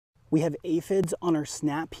We have aphids on our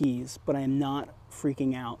snap peas, but I am not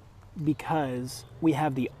freaking out because we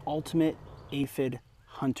have the ultimate aphid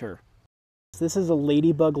hunter. This is a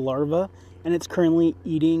ladybug larva, and it's currently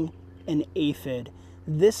eating an aphid.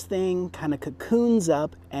 This thing kind of cocoons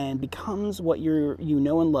up and becomes what you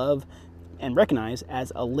know and love and recognize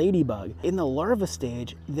as a ladybug. In the larva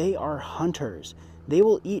stage, they are hunters. They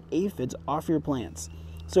will eat aphids off your plants.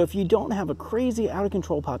 So if you don't have a crazy out of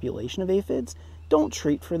control population of aphids, don't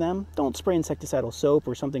treat for them. Don't spray insecticidal soap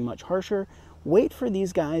or something much harsher. Wait for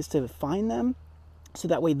these guys to find them so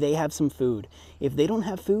that way they have some food. If they don't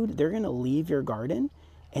have food, they're gonna leave your garden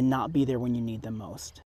and not be there when you need them most.